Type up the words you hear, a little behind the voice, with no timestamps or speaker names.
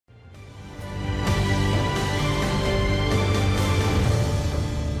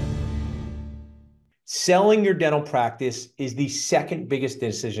Selling your dental practice is the second biggest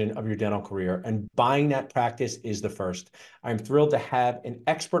decision of your dental career, and buying that practice is the first. I'm thrilled to have an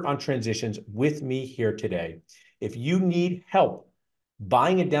expert on transitions with me here today. If you need help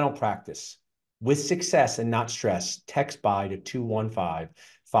buying a dental practice with success and not stress, text buy to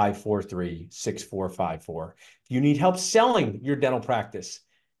 215-543-6454. If you need help selling your dental practice,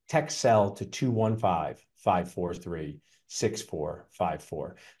 text sell to 215-543-6454.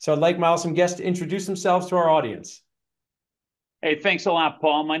 So I'd like my awesome guests to introduce themselves to our audience. Hey, thanks a lot,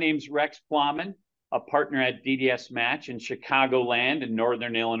 Paul. My name's Rex Plamann, a partner at DDSmatch in Chicagoland in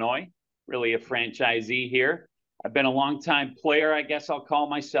Northern Illinois, really a franchisee here. I've been a long-time player, I guess I'll call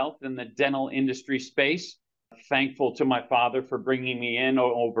myself, in the dental industry space. Thankful to my father for bringing me in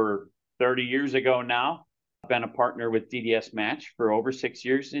over 30 years ago now. I've been a partner with DDSmatch for over 6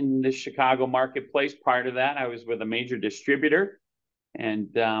 years in the Chicago marketplace. Prior to that, I was with a major distributor,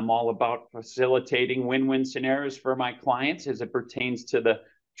 and I'm all about facilitating win-win scenarios for my clients as it pertains to the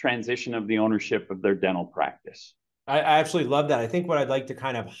transition of the ownership of their dental practice. I absolutely love that. I think what I'd like to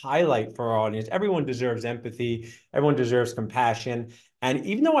kind of highlight for our audience, everyone deserves empathy, everyone deserves compassion. And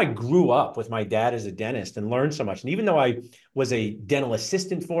even though I grew up with my dad as a dentist and learned so much, and even though I was a dental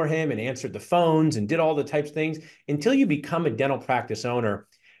assistant for him and answered the phones and did all the types of things, until you become a dental practice owner,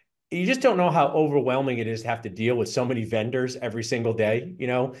 you just don't know how overwhelming it is to have to deal with so many vendors every single day. You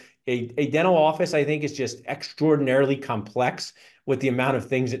know, a dental office, I think, is just extraordinarily complex with the amount of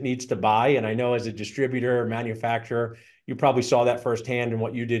things it needs to buy. And I know as a distributor or manufacturer, you probably saw that firsthand in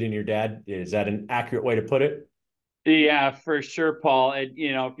what you did in your dad. Is that an accurate way to put it? Yeah, for sure, Paul. And,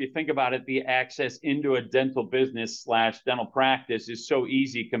 if you think about it, the access into a dental business slash dental practice is so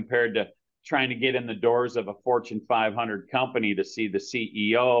easy compared to trying to get in the doors of a Fortune 500 company to see the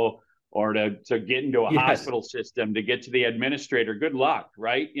CEO or to get into a Yes. hospital system, to get to the administrator. Good luck,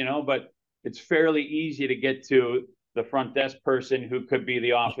 right? But it's fairly easy to get to the front desk person who could be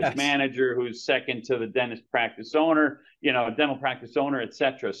the office Yes. manager, who's second to the dentist practice owner, dental practice owner, et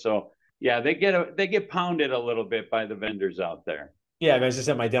cetera. So yeah, they get pounded a little bit by the vendors out there. Yeah, I was just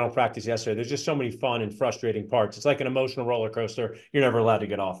at my dental practice yesterday. There's just so many fun and frustrating parts. It's like an emotional roller coaster. You're never allowed to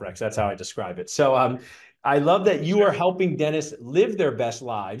get off, Rex. That's how I describe it. So I love that you are helping dentists live their best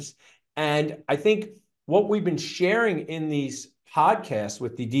lives. And I think what we've been sharing in these podcasts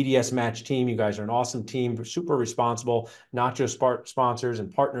with the DDSmatch team, you guys are an awesome team, super responsible, Nachos sponsors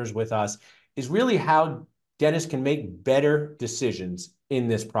and partners with us, is really how dentists can make better decisions in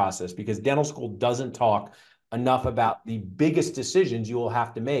this process, because dental school doesn't talk enough about the biggest decisions you will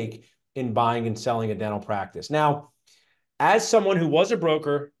have to make in buying and selling a dental practice. Now, as someone who was a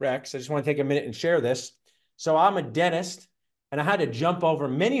broker, Rex, I just want to take a minute and share this. So I'm a dentist, and I had to jump over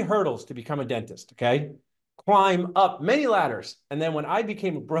many hurdles to become a dentist, okay? Climb up many ladders. And then when I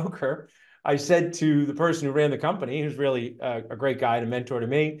became a broker, I said to the person who ran the company, who's really a great guy and a mentor to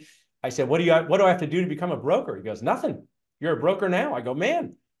me, I said, what do I have to do to become a broker? He goes, nothing. You're a broker now. I go,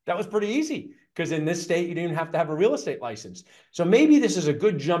 man, that was pretty easy, because in this state, you didn't have to have a real estate license. So maybe this is a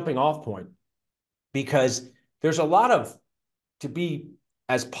good jumping off point, because there's a lot of, to be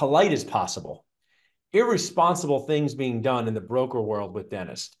as polite as possible, irresponsible things being done in the broker world with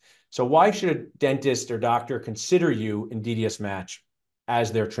dentists. So why should a dentist or doctor consider you in DDSmatch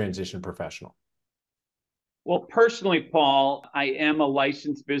as their transition professional? Well, personally, Paul, I am a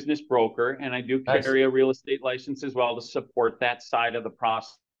licensed business broker, and I do Nice. carry a real estate license as well to support that side of the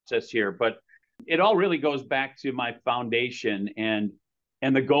process here. But it all really goes back to my foundation and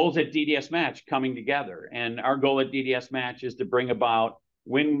the goals at DDSmatch coming together. And our goal at DDSmatch is to bring about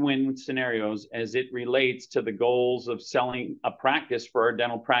win-win scenarios as it relates to the goals of selling a practice for our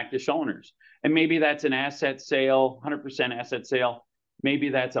dental practice owners. And maybe that's an asset sale, 100% asset sale. Maybe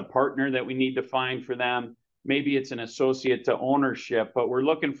that's a partner that we need to find for them. Maybe it's an associate to ownership, but we're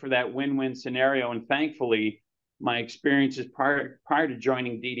looking for that win-win scenario. And thankfully, my experiences prior to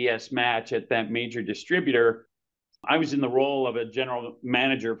joining DDSmatch at that major distributor, I was in the role of a general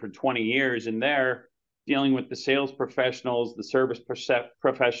manager for 20 years, and there dealing with the sales professionals, the service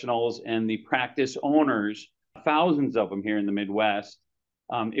professionals, and the practice owners, thousands of them here in the Midwest.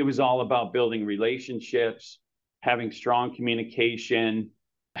 It was all about building relationships, having strong communication,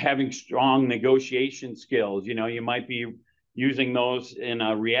 having strong negotiation skills. You might be using those in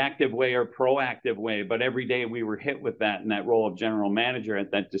a reactive way or proactive way, but every day we were hit with that in that role of general manager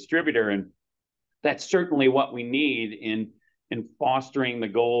at that distributor. And that's certainly what we need in fostering the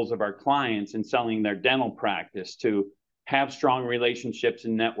goals of our clients and selling their dental practice, to have strong relationships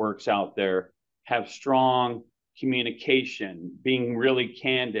and networks out there, have strong communication, being really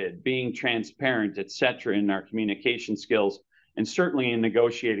candid, being transparent, et cetera, in our communication skills, and certainly in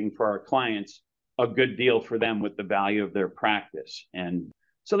negotiating for our clients a good deal for them with the value of their practice. And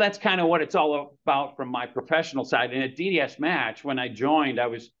so that's kind of what it's all about from my professional side. And at DDSmatch, when I joined, I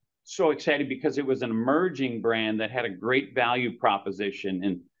was so excited because it was an emerging brand that had a great value proposition.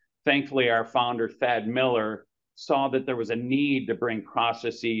 And thankfully, our founder, Thad Miller, saw that there was a need to bring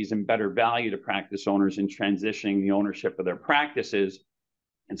processes and better value to practice owners in transitioning the ownership of their practices.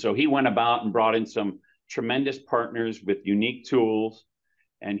 And so he went about and brought in some tremendous partners with unique tools,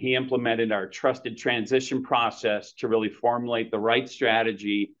 and he implemented our trusted transition process to really formulate the right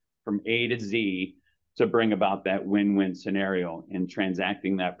strategy from A to Z to bring about that win-win scenario in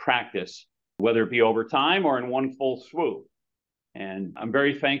transacting that practice, whether it be over time or in one full swoop. And I'm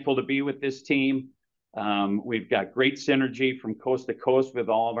very thankful to be with this team. We've got great synergy from coast to coast with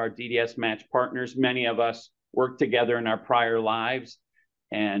all of our DDSmatch partners. Many of us worked together in our prior lives,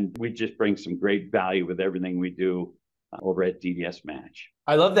 and we just bring some great value with everything we do over at DDSmatch.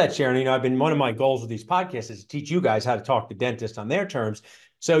 I love that, Sharon. I've been, one of my goals with these podcasts is to teach you guys how to talk to dentists on their terms.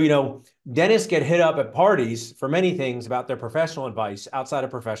 So, dentists get hit up at parties for many things about their professional advice outside of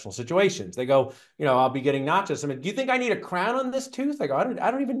professional situations. They go, I'll be getting Nachos. I mean, do you think I need a crown on this tooth? I go,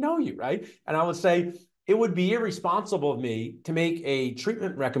 I don't even know you, right? And I would say it would be irresponsible of me to make a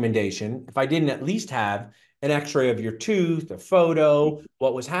treatment recommendation if I didn't at least have an x-ray of your tooth, a photo,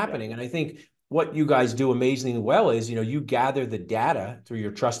 what was happening. And I think what you guys do amazingly well is, you gather the data through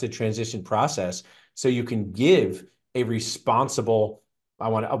your trusted transition process so you can give a responsible,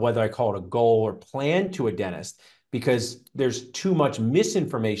 whether I call it a goal or plan to a dentist, because there's too much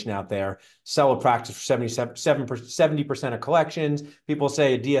misinformation out there. Sell a practice for 70% of collections. People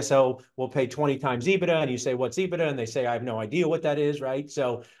say a DSO will pay 20 times EBITDA, and you say, what's EBITDA? And they say, I have no idea what that is, right?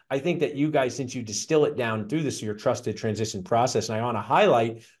 So I think that you guys, since you distill it down through this, your trusted transition process, and I want to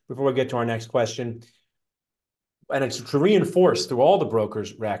highlight, before we get to our next question, and it's to reinforce through all the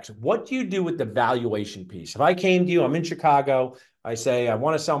brokers, Rex, what do you do with the valuation piece? If I came to you, I'm in Chicago, I say, I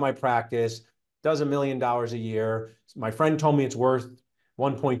want to sell my practice, does $1 million a year. My friend told me it's worth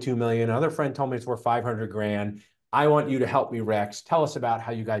 1.2 million. Another friend told me it's worth 500 grand. I want you to help me, Rex. Tell us about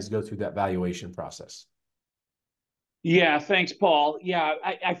how you guys go through that valuation process. Yeah, thanks, Paul. Yeah,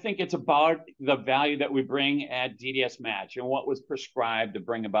 I think it's about the value that we bring at DDSmatch and what was prescribed to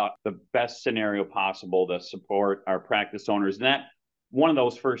bring about the best scenario possible to support our practice owners. And that one of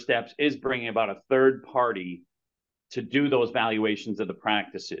those first steps is bringing about a third party to do those valuations of the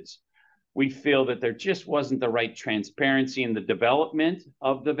practices. We feel that there just wasn't the right transparency in the development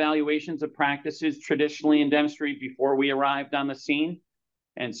of the valuations of practices traditionally in dentistry before we arrived on the scene.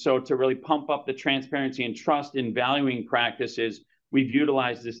 And so to really pump up the transparency and trust in valuing practices, we've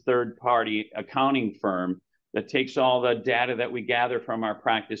utilized this third-party accounting firm that takes all the data that we gather from our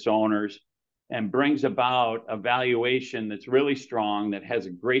practice owners and brings about a valuation that's really strong, that has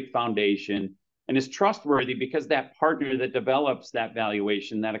a great foundation, and is trustworthy because that partner that develops that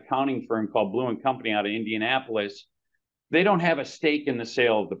valuation, that accounting firm called Blue & Company out of Indianapolis, they don't have a stake in the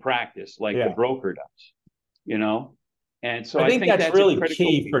sale of the practice like the broker does, And so I think that's that's really a critical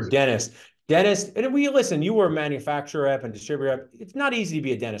key piece. for dentists. Dentists, and we listen, you were a manufacturer rep and distributor rep. It's not easy to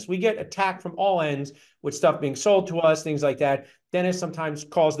be a dentist. We get attacked from all ends with stuff being sold to us, things like that. Dentists sometimes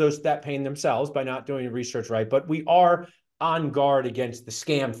cause that pain themselves by not doing the research right. But we are on guard against the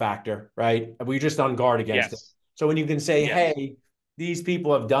scam factor, right? We're just on guard against it. So when you can say, hey, these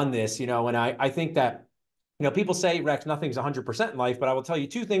people have done this, and I think that, people say, Rex, nothing's 100% in life, but I will tell you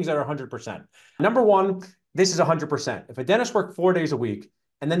two things that are 100%. Number one, this is 100%. If a dentist worked 4 days a week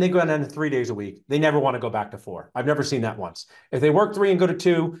and then they go down to 3 days a week, they never want to go back to 4. I've never seen that once. If they work 3 and go to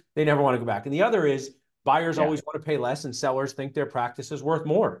 2, they never want to go back. And the other is buyers always want to pay less and sellers think their practice is worth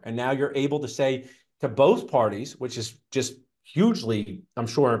more. And now you're able to say to both parties, which is just hugely, I'm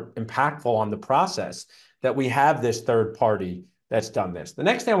sure, impactful on the process, that we have this third party that's done this. The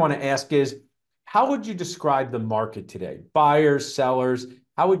next thing I want to ask is, how would you describe the market today? Buyers, sellers,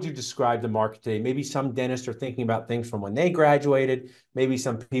 how would you describe the market today? Maybe some dentists are thinking about things from when they graduated. Maybe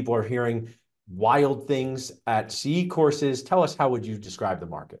some people are hearing wild things at CE courses. Tell us, how would you describe the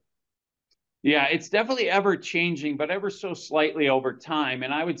market? Yeah, it's definitely ever changing, but ever so slightly over time.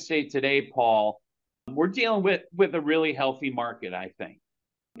 And I would say today, Paul, we're dealing with a really healthy market, I think.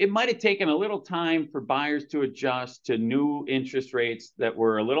 It might have taken a little time for buyers to adjust to new interest rates that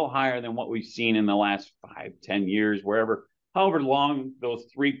were a little higher than what we've seen in the last 5-10 years, however long those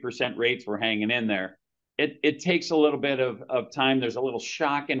 3% rates were hanging in there. It takes a little bit of time. There's a little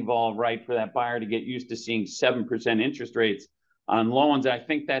shock involved, right, for that buyer to get used to seeing 7% interest rates on loans. I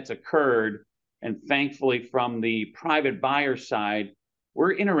think that's occurred. And thankfully, from the private buyer side,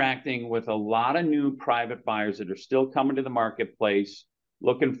 we're interacting with a lot of new private buyers that are still coming to the marketplace.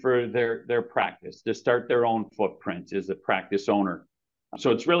 looking for their practice to start their own footprint as a practice owner.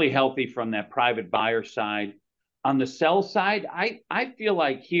 So it's really healthy from that private buyer side. On the sell side, I feel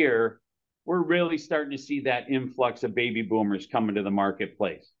like here we're really starting to see that influx of baby boomers coming to the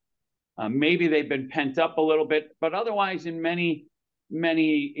marketplace. Maybe they've been pent up a little bit, but otherwise, in many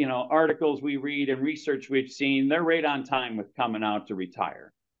articles we read and research we've seen, they're right on time with coming out to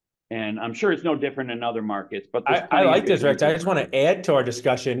retire. And I'm sure it's no different in other markets, but there's I plenty like of this, baby Rex. I just want boomers. to add to our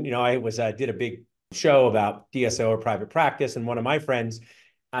discussion. I did a big show about DSO or private practice, and one of my friends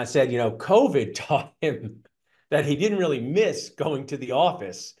said, COVID taught him that he didn't really miss going to the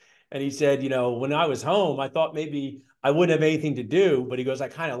office. And he said, when I was home, I thought maybe I wouldn't have anything to do, but he goes, I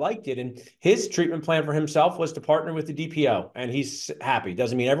kind of liked it. And his treatment plan for himself was to partner with the DPO, and he's happy.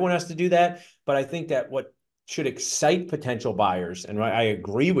 Doesn't mean everyone has to do that, but I think that what should excite potential buyers, and I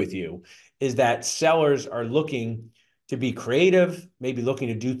agree with you, is that sellers are looking to be creative, maybe looking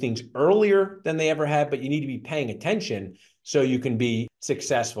to do things earlier than they ever have, but you need to be paying attention so you can be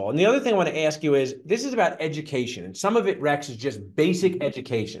successful. And the other thing I want to ask you is, this is about education. And some of it, Rex, is just basic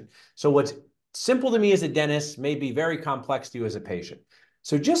education. So what's simple to me as a dentist may be very complex to you as a patient.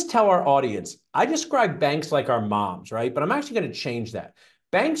 So just tell our audience, I describe banks like our moms, right? But I'm actually going to change that.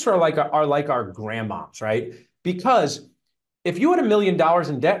 Banks are like our grandmoms, right? Because if you had $1 million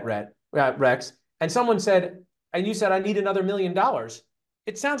in debt, Rex, and you said, I need another $1 million,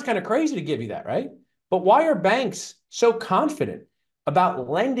 it sounds kind of crazy to give you that, right? But why are banks so confident about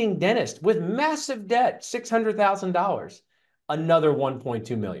lending dentists with massive debt, $600,000, another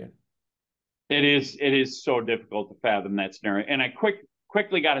 1.2 million? It is so difficult to fathom that scenario. And I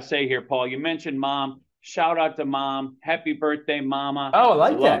quickly got to say here, Paul, you mentioned mom. Shout out to mom. Happy birthday, mama. Oh, I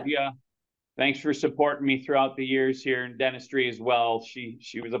like Love that. you. Thanks for supporting me throughout the years here in dentistry as well. She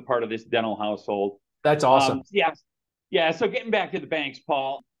was a part of this dental household. That's awesome. Yeah, yeah. So getting back to the banks,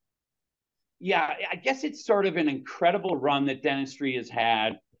 Paul. Yeah, I guess it's sort of an incredible run that dentistry has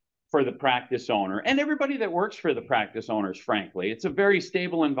had for the practice owner and everybody that works for the practice owners. Frankly, it's a very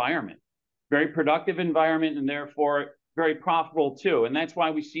stable environment, very productive environment, and therefore very profitable too. And that's why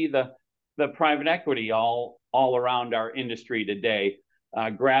we see the private equity all around our industry today,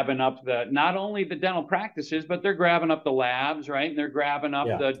 grabbing up not only the dental practices, but they're grabbing up the labs, right? And they're grabbing up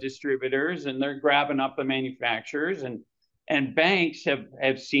Yeah. the distributors, and they're grabbing up the manufacturers, and banks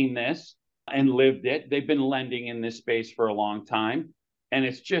have seen this and lived it. They've been lending in this space for a long time. And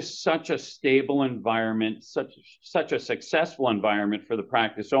it's just such a stable environment, such a successful environment for the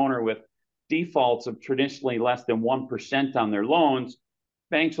practice owner, with defaults of traditionally less than 1% on their loans.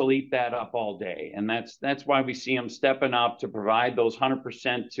 Banks will eat that up all day. And that's why we see them stepping up to provide those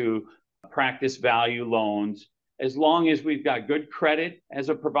 100% to practice value loans. As long as we've got good credit as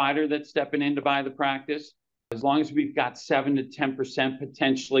a provider that's stepping in to buy the practice, as long as we've got 7 to 10%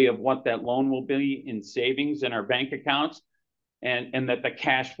 potentially of what that loan will be in savings in our bank accounts, and that the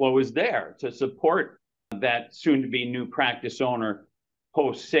cash flow is there to support that soon to be new practice owner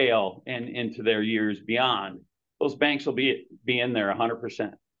post sale and into their years beyond, those banks will be in there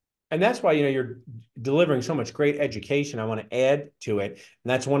 100%. And that's why, you're delivering so much great education. I want to add to it.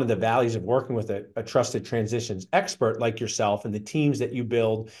 And that's one of the values of working with a trusted transitions expert like yourself, and the teams that you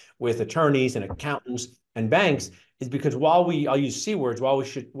build with attorneys and accountants and banks, is because I'll use C words,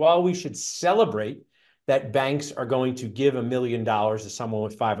 while we should celebrate that banks are going to give $1 million to someone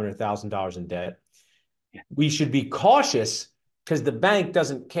with $500,000 in debt, we should be cautious, because the bank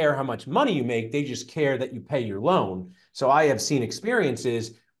doesn't care how much money you make. They just care that you pay your loan. So I have seen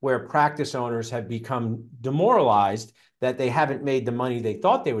experiences where practice owners have become demoralized that they haven't made the money they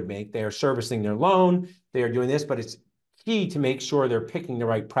thought they would make. They are servicing their loan. They are doing this, but it's key to make sure they're picking the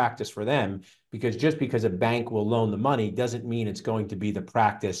right practice for them, because just because a bank will loan the money doesn't mean it's going to be the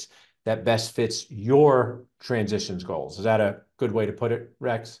practice that best fits your transitions goals. Is that a good way to put it,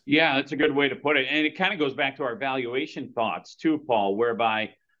 Rex? Yeah, that's a good way to put it. And it kind of goes back to our valuation thoughts too, Paul, whereby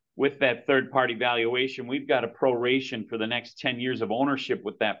with that third-party valuation, we've got a proration for the next 10 years of ownership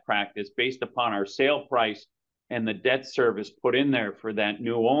with that practice based upon our sale price and the debt service put in there for that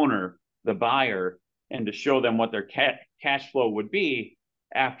new owner, the buyer, and to show them what their cash flow would be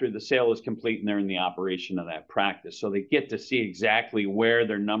after the sale is complete and they're in the operation of that practice. So they get to see exactly where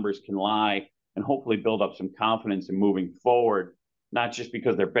their numbers can lie and hopefully build up some confidence in moving forward, not just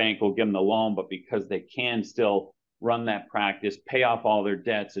because their bank will give them the loan, but because they can still run that practice, pay off all their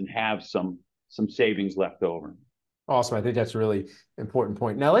debts, and have some savings left over. Awesome. I think that's a really important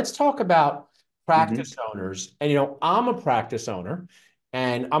point. Now let's talk about practice owners. And, I'm a practice owner,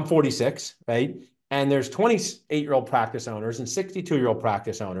 and I'm 46, right? And there's 28-year-old practice owners and 62-year-old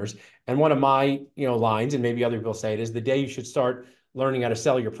practice owners. And one of my, lines, and maybe other people say it, is the day you should start learning how to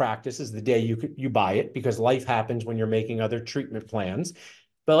sell your practice is the day you buy it, because life happens when you're making other treatment plans.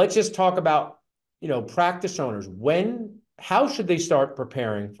 But let's just talk about, practice owners. How should they start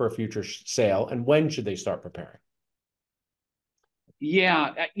preparing for a future sale, and when should they start preparing?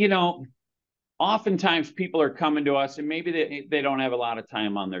 Yeah, oftentimes people are coming to us and maybe they don't have a lot of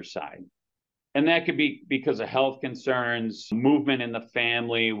time on their side. And that could be because of health concerns, movement in the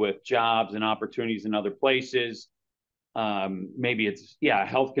family with jobs and opportunities in other places. Maybe it's, a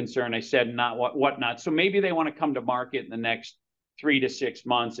health concern. I said not whatnot. So maybe they want to come to market in the next 3 to 6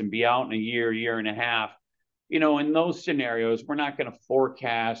 months and be out in a year and a half. In those scenarios, we're not going to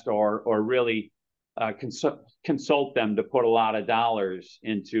forecast or really consult them to put a lot of dollars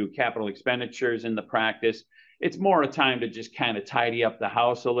into capital expenditures in the practice. It's more a time to just kind of tidy up the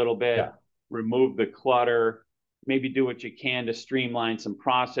house a little bit, Yeah. remove the clutter, maybe do what you can to streamline some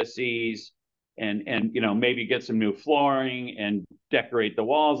processes, and maybe get some new flooring and decorate the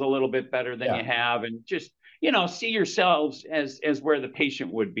walls a little bit better than you have, and just see yourselves as where the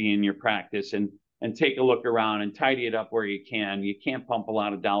patient would be in your practice, and take a look around and tidy it up where you can. You can't pump a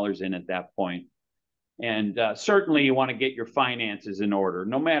lot of dollars in at that point. And certainly you want to get your finances in order,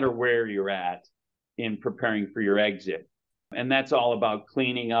 no matter where you're at in preparing for your exit. And that's all about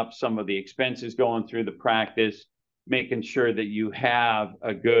cleaning up some of the expenses going through the practice, making sure that you have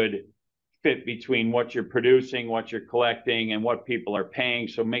a good fit between what you're producing, what you're collecting, and what people are paying.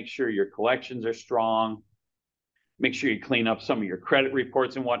 So make sure your collections are strong. Make sure you clean up some of your credit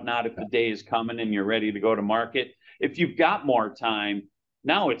reports and whatnot if the day is coming and you're ready to go to market. If you've got more time,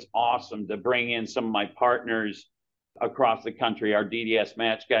 now it's awesome to bring in some of my partners across the country, our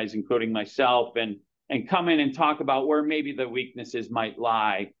DDSmatch guys, including myself, and come in and talk about where maybe the weaknesses might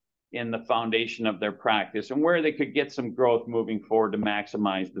lie in the foundation of their practice and where they could get some growth moving forward to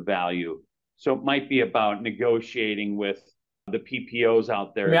maximize the value. So it might be about negotiating with the PPOs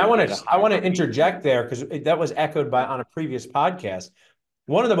out there. I mean, I want to interject there, because that was echoed on a previous podcast.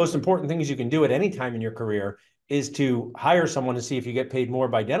 One of the most important things you can do at any time in your career is to hire someone to see if you get paid more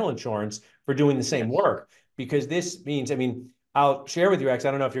by dental insurance for doing the same work. Because this means, I'll share with you, X,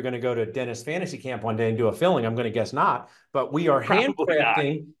 I don't know if you're going to go to dentist fantasy camp one day and do a filling. I'm going to guess not. But we are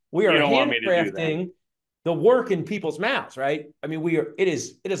handcrafting. We are handcrafting the work in people's mouths, right? It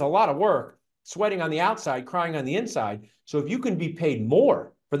is a lot of work, sweating on the outside, crying on the inside. So if you can be paid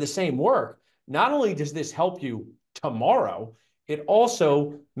more for the same work, not only does this help you tomorrow, it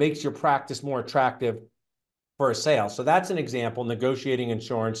also makes your practice more attractive for a sale. So that's an example, negotiating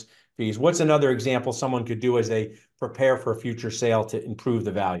insurance fees. What's another example someone could do as they prepare for a future sale to improve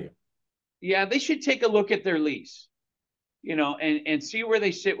the value? Yeah, they should take a look at their lease, and see where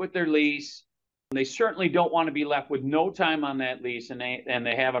they sit with their lease. They certainly don't want to be left with no time on that lease, and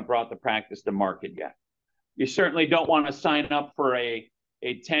they haven't brought the practice to market yet. You certainly don't want to sign up for a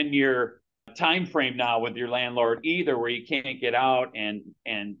 10-year time frame now with your landlord either, where you can't get out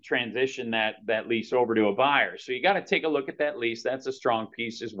and transition that lease over to a buyer. So you got to take a look at that lease. That's a strong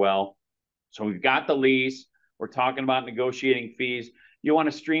piece as well. So we've got the lease. We're talking about negotiating fees. You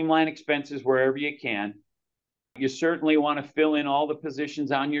want to streamline expenses wherever you can. You certainly want to fill in all the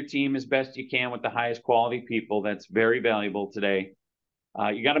positions on your team as best you can with the highest quality people. That's very valuable today.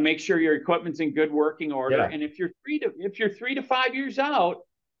 You got to make sure your equipment's in good working order. Yeah. And if you're 3 to 5 years out,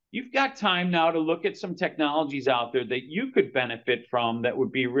 you've got time now to look at some technologies out there that you could benefit from that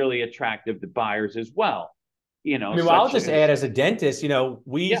would be really attractive to buyers as well. I'll just add, as a dentist,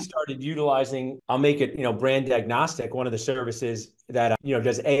 we started utilizing, I'll make it, Brand Diagnostic, one of the services that,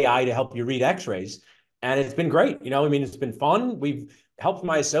 does AI to help you read x-rays. And it's been great. It's been fun. We've helped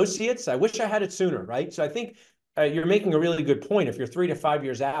my associates. I wish I had it sooner, right? So I think you're making a really good point. If you're 3 to 5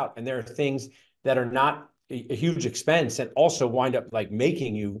 years out and there are things that are not a huge expense and also wind up like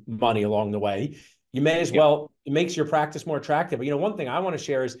making you money along the way, you may as well, it makes your practice more attractive. But, one thing I want to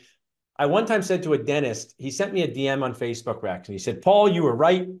share is, I one time said to a dentist, he sent me a DM on Facebook, Rex, and he said, "Paul, you were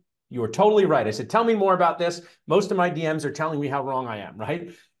right. You were totally right." I said, "Tell me more about this. Most of my DMs are telling me how wrong I am,"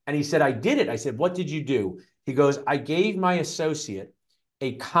 right? And he said, "I did it." I said, "What did you do?" He goes, "I gave my associate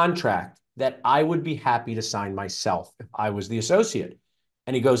a contract that I would be happy to sign myself if I was the associate."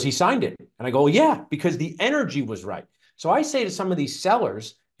 And he goes, "He signed it." And I go, "Well, yeah, because the energy was right." So I say to some of these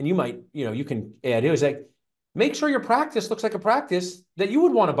sellers, and you might, you can add, it was like, make sure your practice looks like a practice that you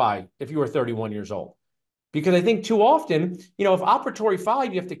would want to buy if you were 31 years old. Because I think too often, if operatory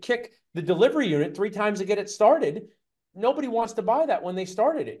 5, you have to kick the delivery unit 3 times to get it started. Nobody wants to buy that when they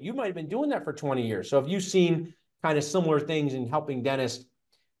started it. You might have been doing that for 20 years. So have you seen kind of similar things in helping dentists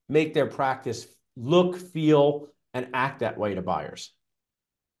make their practice look, feel, and act that way to buyers?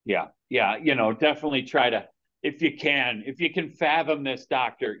 Yeah. Definitely try to if you can fathom this,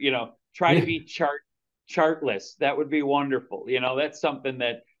 doctor, try to Yeah. be chartless. That would be wonderful. That's something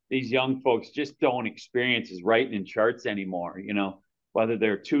that these young folks just don't experience, is writing in charts anymore. Whether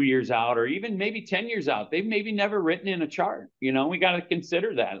they're 2 years out or even maybe 10 years out, they've maybe never written in a chart. We got to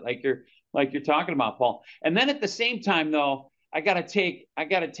consider that, like you're talking about, Paul. And then at the same time, though, I got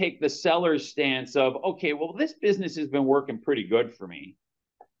to take the seller's stance of, okay, well, this business has been working pretty good for me.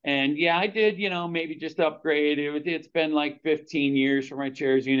 And yeah, I did, maybe just upgrade. It's been like 15 years for my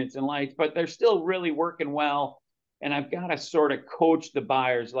chairs, units, and lights, but they're still really working well. And I've got to sort of coach the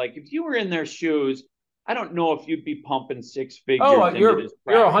buyers. Like, if you were in their shoes, I don't know if you'd be pumping six Oh, figures into this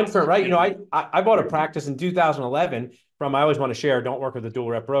you're 100% practice. right. I bought a practice in 2011 from, I always want to share, don't work with a dual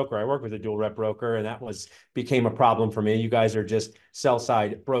rep broker. I work with a dual rep broker, and that became a problem for me. You guys are just sell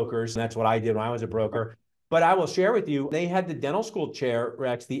side brokers, and that's what I did when I was a broker. But I will share with you, they had the dental school chair,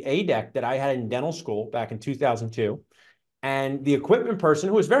 Rex, the ADEC that I had in dental school back in 2002. And the equipment person,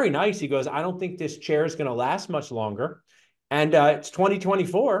 who was very nice, he goes, I don't think this chair is going to last much longer. And it's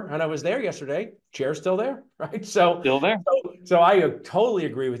 2024, and I was there yesterday. Chair's still there, right? Still there. So I totally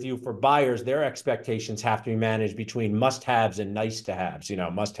agree with you. For buyers, their expectations have to be managed between must-haves and nice-to-haves.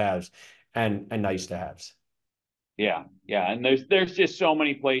 Must-haves and nice-to-haves. Yeah, yeah, and there's just so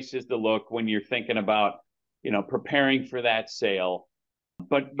many places to look when you're thinking about, preparing for that sale.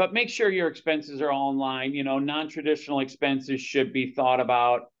 But make sure your expenses are all in line. Non-traditional expenses should be thought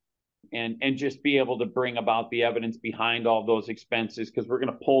about, and just be able to bring about the evidence behind all those expenses, because we're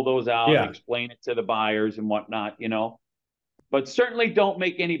going to pull those out and Yeah. explain it to the buyers and whatnot. But certainly don't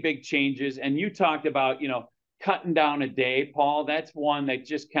make any big changes. And you talked about, cutting down a day, Paul. That's one that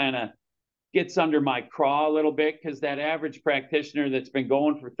just kind of gets under my craw a little bit, because that average practitioner that's been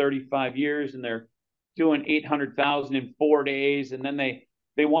going for 35 years and they're doing 800,000 in 4 days, and then they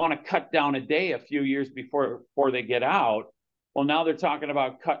want to cut down a day a few years before they get out. Well, now they're talking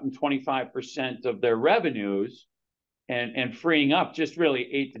about cutting 25% of their revenues and freeing up just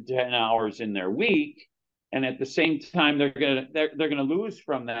really 8 to 10 hours in their week. And at the same time, they're gonna lose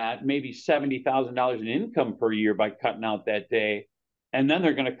from that maybe $70,000 in income per year by cutting out that day. And then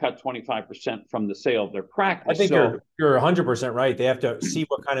they're going to cut 25% from the sale of their I practice. think So you're 100% right. They have to see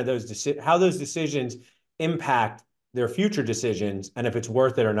what kind of how those decisions impact their future decisions, and if it's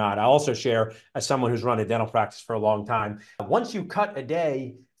worth it or not. I also share, as someone who's run a dental practice for a long time, once you cut a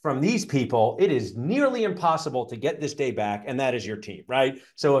day from these people, it is nearly impossible to get this day back, and that is your team, right?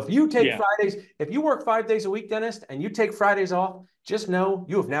 So if you take Fridays, if you work 5 days a week, dentist, and you take Fridays off, just know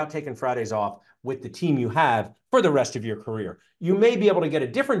you have now taken Fridays off with the team you have for the rest of your career. You may be able to get a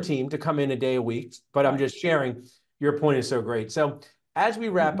different team to come in a day a week, but I'm just sharing, your point is so great. So as we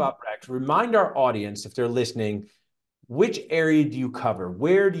wrap up, Rex, remind our audience, if they're listening, which area do you cover?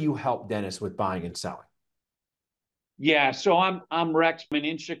 Where do you help dentists with buying and selling? Yeah, so I'm Rex. I'm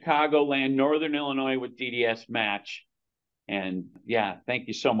in Chicagoland, Northern Illinois, with DDSmatch. And yeah, thank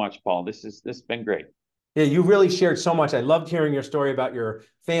you so much, Paul. This has been great. Yeah, you really shared so much. I loved hearing your story about your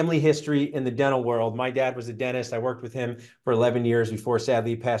family history in the dental world. My dad was a dentist. I worked with him for 11 years before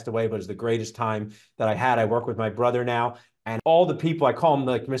sadly he passed away, but it was the greatest time that I had. I work with my brother now, and all the people, I call them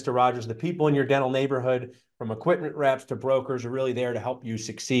like Mr. Rogers, the people in your dental neighborhood, from equipment reps to brokers, are really there to help you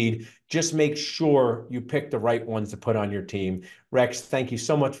succeed. Just make sure you pick the right ones to put on your team. Rex, thank you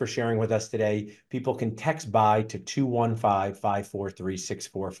so much for sharing with us today. People can text BUY to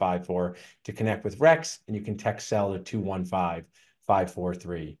 215-543-6454 to connect with Rex, and you can text sell to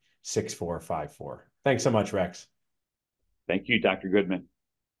 215-543-6454. Thanks so much, Rex. Thank you, Dr. Goodman.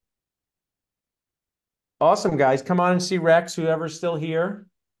 Awesome, guys. Come on and see Rex, whoever's still here.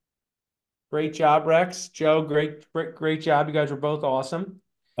 Great job, Rex. Joe, great job. You guys were both awesome.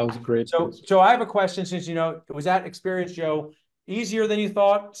 That was great. So I have a question, since, was that experience, Joe, easier than you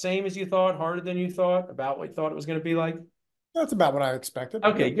thought, same as you thought, harder than you thought, about what you thought it was going to be like? That's about what I expected.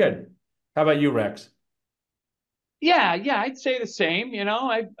 Okay, good. How about you, Rex? Yeah, I'd say the same.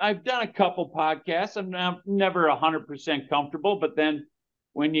 I've done a couple podcasts. I'm never 100% comfortable, but then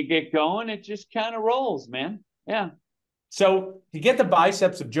when you get going, it just kind of rolls, man. Yeah. So to get the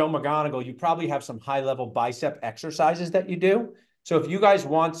biceps of Joe McGonigal, you probably have some high-level bicep exercises that you do. So if you guys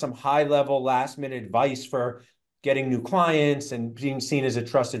want some high-level last-minute advice for getting new clients and being seen as a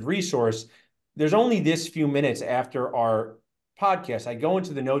trusted resource, there's only this few minutes after our podcast. I go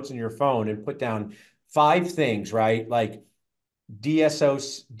into the notes in your phone and put down 5 things, right? Like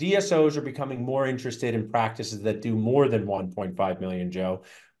DSOs are becoming more interested in practices that do more than 1.5 million, Joe.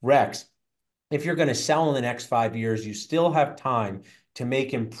 Rex, if you're going to sell in the next 5 years, you still have time to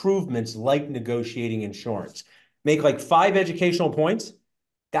make improvements like negotiating insurance. Make like 5 educational points.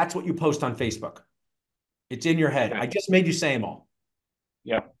 That's what you post on Facebook. It's in your head. Okay. I just made you say them all.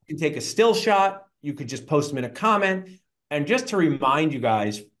 Yeah. You can take a still shot. You could just post them in a comment. And just to remind you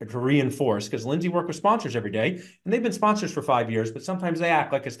guys, to reinforce, because Lindsay worked with sponsors every day, and they've been sponsors for 5 years, but sometimes they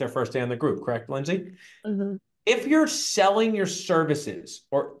act like it's their first day in the group. Correct, Lindsay? Mm-hmm. If you're selling your services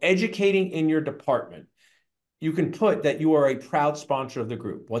or educating in your department, you can put that you are a proud sponsor of the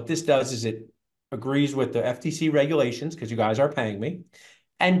group. What this does is it agrees with the FTC regulations, because you guys are paying me.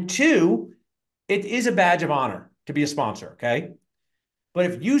 And two, it is a badge of honor to be a sponsor, okay? But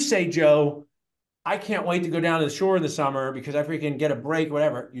if you say, Joe, I can't wait to go down to the shore in the summer because I freaking get a break,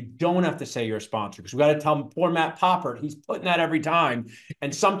 whatever, you don't have to say you're a sponsor, because we got to tell poor Matt Poppert, he's putting that every time.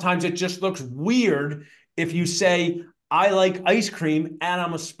 And sometimes it just looks weird if you say, I like ice cream and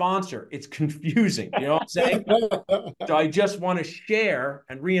I'm a sponsor. It's confusing. You know what I'm saying? So I just want to share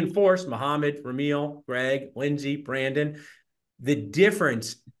and reinforce Mohammed, Ramil, Greg, Lindsay, Brandon, the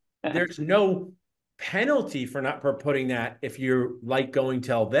difference. There's no penalty for not for putting that if you're like going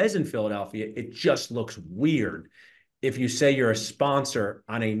to Alves in Philadelphia. It just looks weird if you say you're a sponsor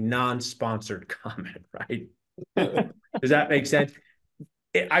on a non-sponsored comment, right? Does that make sense?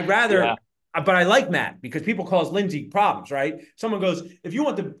 I'd rather, but I like Matt because people cause Lindsay problems, right? Someone goes, if you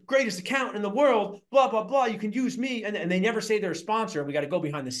want the greatest accountant in the world, blah, blah, blah, you can use me. And they never say they're a sponsor. We got to go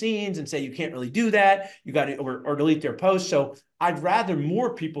behind the scenes and say, you can't really do that. You got to, or delete their posts. So I'd rather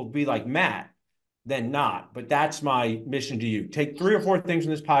more people be like Matt than not. But that's my mission to you. Take 3 or 4 things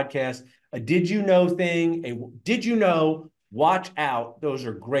from this podcast. A did you know thing, a did you know, watch out. Those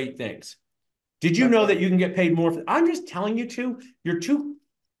are great things. Did you know that you can get paid more? I'm just telling you you're too.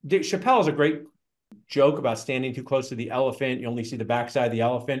 Chappelle has a great joke about standing too close to the elephant. You only see the backside of the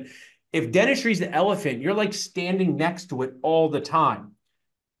elephant. If dentistry is the elephant, you're like standing next to it all the time.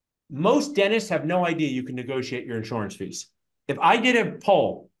 Most dentists have no idea you can negotiate your insurance fees. If I did a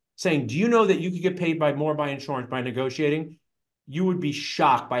poll saying, do you know that you could get paid more by insurance by negotiating? You would be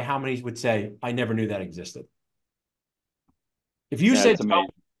shocked by how many would say, I never knew that existed. If you said, amazing.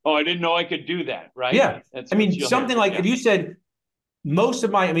 Oh, I didn't know I could do that, right? Yeah. I mean, something like if you said, most of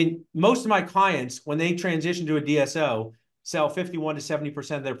my clients, when they transition to a DSO, sell 51 to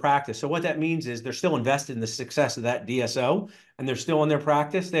 70% of their practice. So what that means is they're still invested in the success of that DSO and they're still in their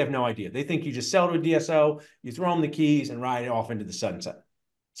practice. They have no idea. They think you just sell to a DSO, you throw them the keys and ride it off into the sunset.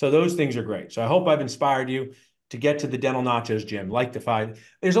 So those things are great. So I hope I've inspired you to get to the Dental Nachos gym.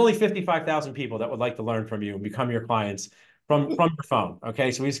 There's only 55,000 people that would like to learn from you and become your clients from your phone.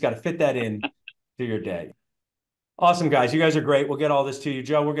 Okay. So we just got to fit that in to your day. Awesome, guys. You guys are great. We'll get all this to you.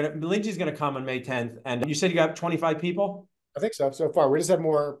 Joe, Lindsay's going to come on May 10th. And you said you got 25 people? I think so far. We just had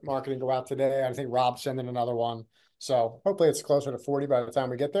more marketing go out today. I think Rob's sending another one. So hopefully it's closer to 40 by the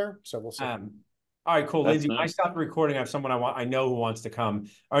time we get there. So we'll see. All right, cool. Lindsay, nice. When I stop recording, I have someone I know who wants to come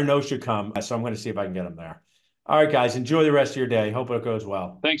or know should come. So I'm going to see if I can get them there. All right, guys. Enjoy the rest of your day. Hope it goes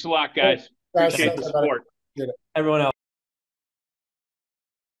well. Thanks a lot, guys. Appreciate the support. Everyone else.